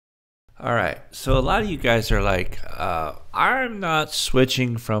All right. So a lot of you guys are like, I'm not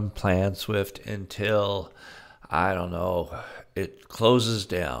switching from PlanSwift until, I don't know, it closes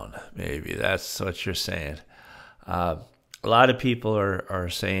down. Maybe that's what you're saying. Uh, a lot of people are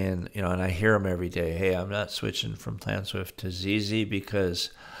saying, and I hear them every day, hey, I'm not switching from PlanSwift to ZZ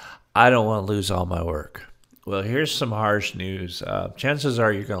because I don't want to lose all my work. Well, here's some harsh news. Chances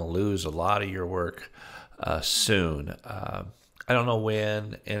are you're going to lose a lot of your work soon. I don't know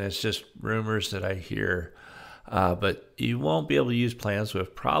when, and it's just rumors that I hear. But you won't be able to use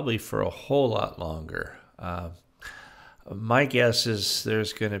PlanSwift probably for a whole lot longer. My guess is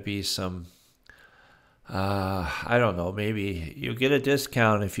there's going to be some, I don't know, maybe you'll get a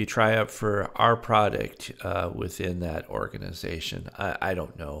discount if you try out for our product within that organization. I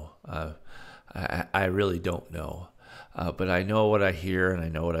don't know. I really don't know. But I know what I hear and I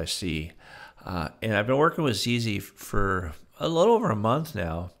know what I see. And I've been working with ZZ for a little over a month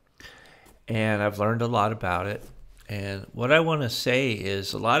now, and I've learned a lot about it. And what I want to say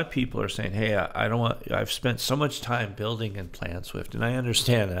is a lot of people are saying, hey, I don't want, I've spent so much time building in PlanSwift, and I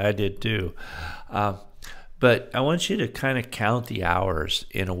understand that I did too. But I want you to kind of count the hours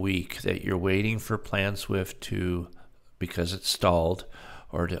in a week that you're waiting for PlanSwift to, because it's stalled,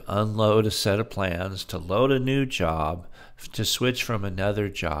 or to unload a set of plans, to load a new job, to switch from another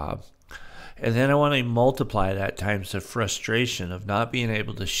job. And then I want to multiply that times the frustration of not being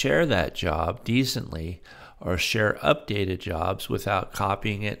able to share that job decently or share updated jobs without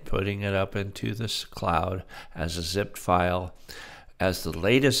copying it, putting it up into this cloud as a zipped file as the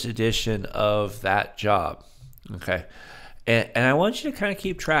latest edition of that job. Okay. And I want you to kind of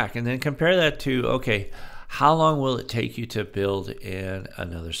keep track and then compare that to, okay, how long will it take you to build in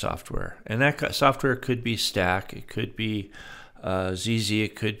another software? And that software could be Stack, it could be ZZ,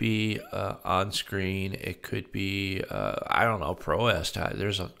 it could be on screen, it could be, I don't know, ProS.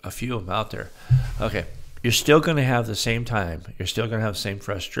 There's a few of them out there. Okay, you're still going to have the same time. You're still going to have the same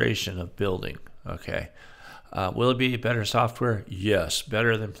frustration of building. Okay, will it be better software? Yes.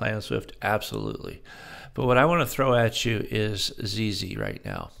 Better than PlanSwift? Absolutely. But what I want to throw at you is ZZ right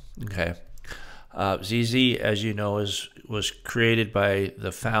now. Okay. ZZ, as you know, was created by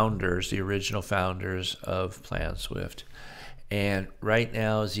the founders, the original founders of PlanSwift. And right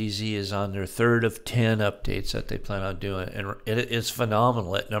now, ZZ is on their third of 10 updates that they plan on doing. And it's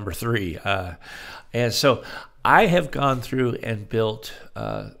phenomenal at number 3. And so I have gone through and built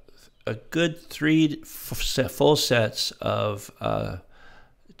a good 3 full sets of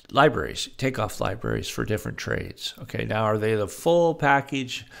libraries, takeoff libraries for different trades. Okay, now are they the full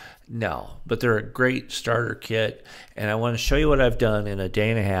package? No, but they're a great starter kit, and I want to show you what I've done in a day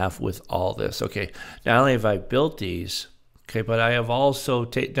and a half with all this. Okay, not only have I built these, okay, but I have also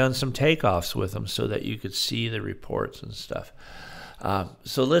done some takeoffs with them so that you could see the reports and stuff.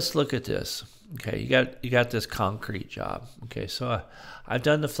 So let's look at this. Okay, you got this concrete job. Okay, so I've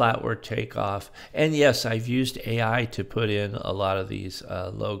done the flatware takeoff, and yes, I've used AI to put in a lot of these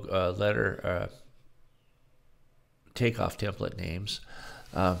takeoff template names.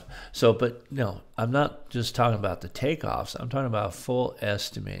 But no, I'm not just talking about the takeoffs. I'm talking about full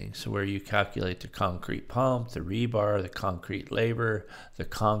estimating. So where you calculate the concrete pump, the rebar, the concrete labor, the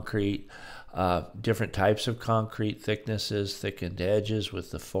concrete, different types of concrete thicknesses, thickened edges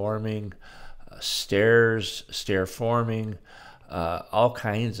with the forming, stairs, stair forming, all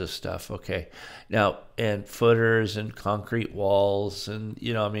kinds of stuff. Okay, now, and footers and concrete walls, and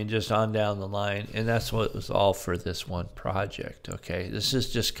I mean, just on down the line. And that's what it was all for this one project. Okay, this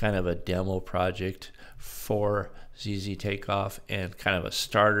is just kind of a demo project for zzTakeoff and kind of a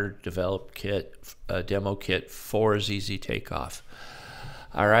starter developed kit, a demo kit for zzTakeoff.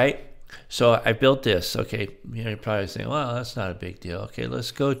 All right. So I built this. Okay, you're probably saying, well, that's not a big deal. Okay,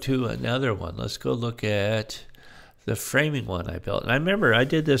 let's go to another one. Let's go look at the framing one I built. And I remember I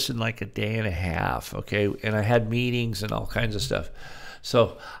did this in like a day and a half, okay? And I had meetings and all kinds of stuff.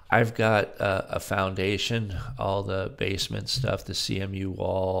 So I've got a foundation, all the basement stuff, the CMU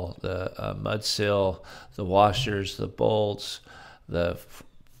wall, the mud sill, the washers, the bolts, the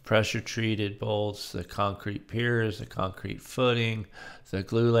pressure treated bolts, the concrete piers, the concrete footing, the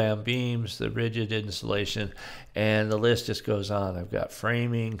glue lam beams, the rigid insulation, and the list just goes on. I've got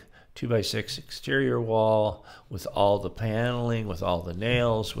framing, 2x6 exterior wall with all the paneling, with all the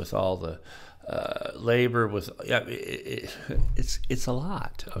nails, with all the labor, with it's a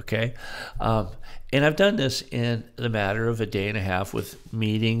lot. Okay, and I've done this in the matter of a day and a half with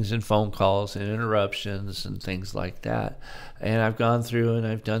meetings and phone calls and interruptions and things like that. And I've gone through and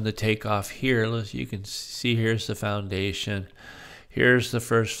I've done the takeoff here. You can see here's the foundation, here's the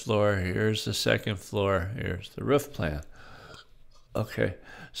first floor, here's the second floor, here's the roof plan. Okay,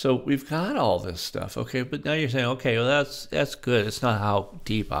 So we've got all this stuff, okay, but now you're saying, okay, well, that's good. It's not how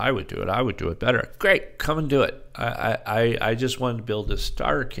deep I would do it. I would do it better. Great, come and do it. I just wanted to build this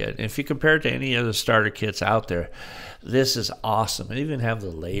starter kit. And if you compare it to any other starter kits out there, this is awesome. I even have the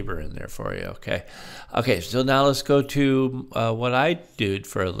labor in there for you, okay? Okay, so now let's go to what I do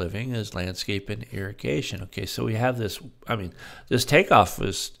for a living is landscape and irrigation. Okay, so we have this, I mean, this takeoff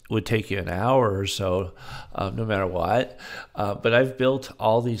would take you an hour or so, no matter what. But I've built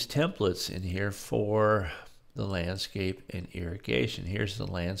all these templates in here for the landscape and irrigation. Here's the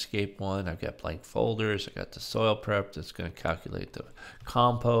landscape one. I've got blank folders. I've got the soil prep that's going to calculate the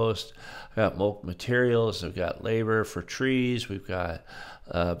compost. I've got bulk materials. I've got labor for trees. We've got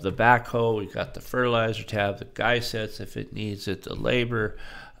the backhoe. We've got the fertilizer tab, the guy sets if it needs it, the labor.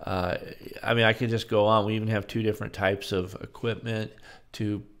 I mean, I can just go on. We even have 2 different types of equipment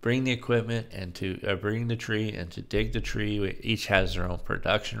to bring the equipment and to bring the tree and to dig the tree. Each has their own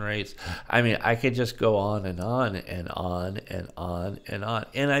production rates. I mean, I could just go on and on and on and on and on.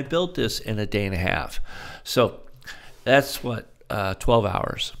 And I built this in a day and a half. So that's what, 12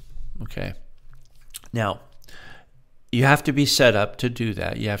 hours. Okay. Now, you have to be set up to do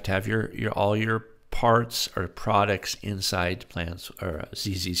that. You have to have your all your parts or products inside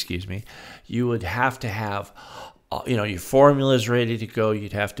ZZ, excuse me. You would have to have, you know, your formula is ready to go.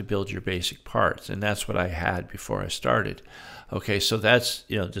 You'd have to build your basic parts, and that's what I had before I started. Okay, so that's,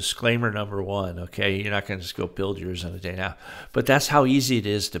 you know, disclaimer number 1. Okay, you're not going to just go build yours in a day now, but that's how easy it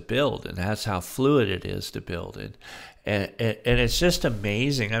is to build, and that's how fluid it is to build it, and it's just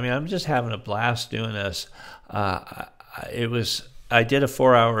amazing. I mean, I'm just having a blast doing this. I did a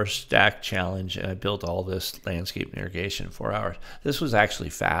 4-hour stack challenge, and I built all this landscape and irrigation in 4 hours. This was actually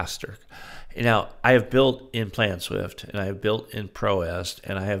faster. Now, I have built in PlanSwift, and I have built in ProEst,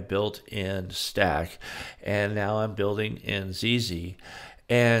 and I have built in Stack, and now I'm building in ZZ.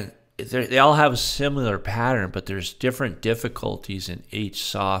 And they all have a similar pattern, but there's different difficulties in each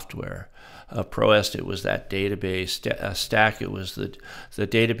software. ProEst, it was that database. Stack, it was the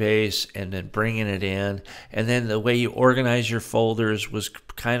database and then bringing it in. And then the way you organize your folders was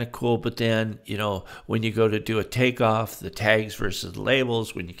kind of cool. But then, you know, when you go to do a takeoff, the tags versus the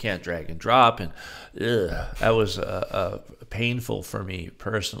labels, when you can't drag and drop. And that was painful for me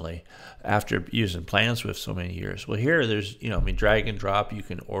personally after using PlanSwift so many years. Well, here there's, you know, I mean, drag and drop, you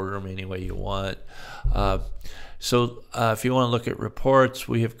can order them any way you want. So if you want to look at reports,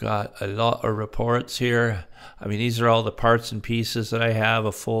 we have got a lot of reports here. I mean, these are all the parts and pieces that I have,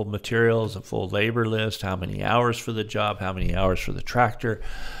 a full materials, a full labor list, how many hours for the job, how many hours for the tractor,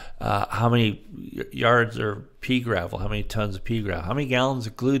 how many yards or pea gravel, how many tons of pea gravel, how many gallons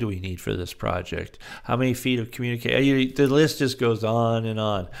of glue do we need for this project, how many feet of communication. The list just goes on and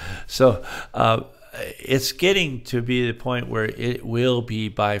on. So it's getting to be the point where it will be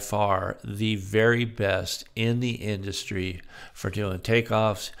by far the very best in the industry for doing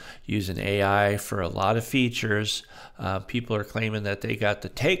takeoffs, using AI for a lot of features. People are claiming that they got the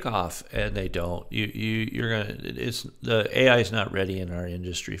takeoff, and they don't. The AI is not ready in our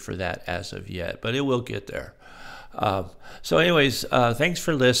industry for that as of yet, but it will get there. So anyways, thanks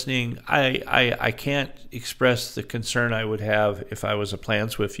for listening. I can't express the concern I would have if I was a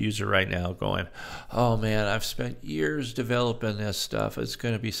PlanSwift user right now going, oh man, I've spent years developing this stuff. It's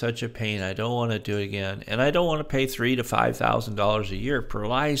going to be such a pain. I don't want to do it again. And I don't want to pay $3,000 to $5,000 a year per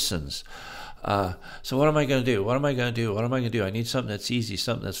license. So what am I going to do? What am I going to do? What am I going to do? I need something that's easy,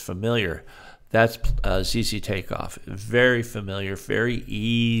 something that's familiar. That's zzTakeoff. Very familiar, very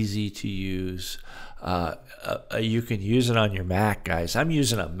easy to use. You can use it on your Mac, guys. I'm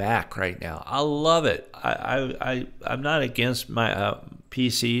using a Mac right now. I love it. I'm not against my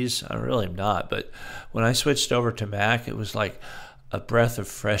PCs. I really am not. But when I switched over to Mac, it was like a breath of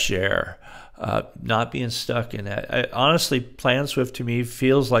fresh air. Not being stuck in that. Honestly, PlanSwift to me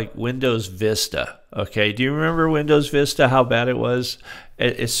feels like Windows Vista. Okay, do you remember Windows Vista, how bad it was?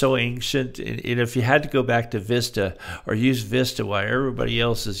 It's so ancient. And if you had to go back to Vista or use Vista while everybody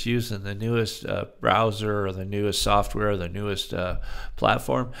else is using the newest browser or the newest software or the newest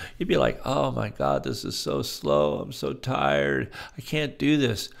platform, you'd be like, oh my God, this is so slow. I'm so tired. I can't do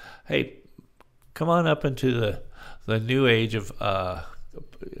this. Hey, come on up into the new age of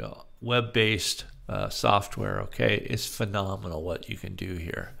web-based software. Okay, it's phenomenal what you can do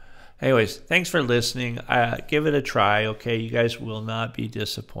here. Anyways, thanks for listening. Give it a try. Okay, you guys will not be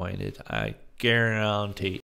disappointed. I guarantee.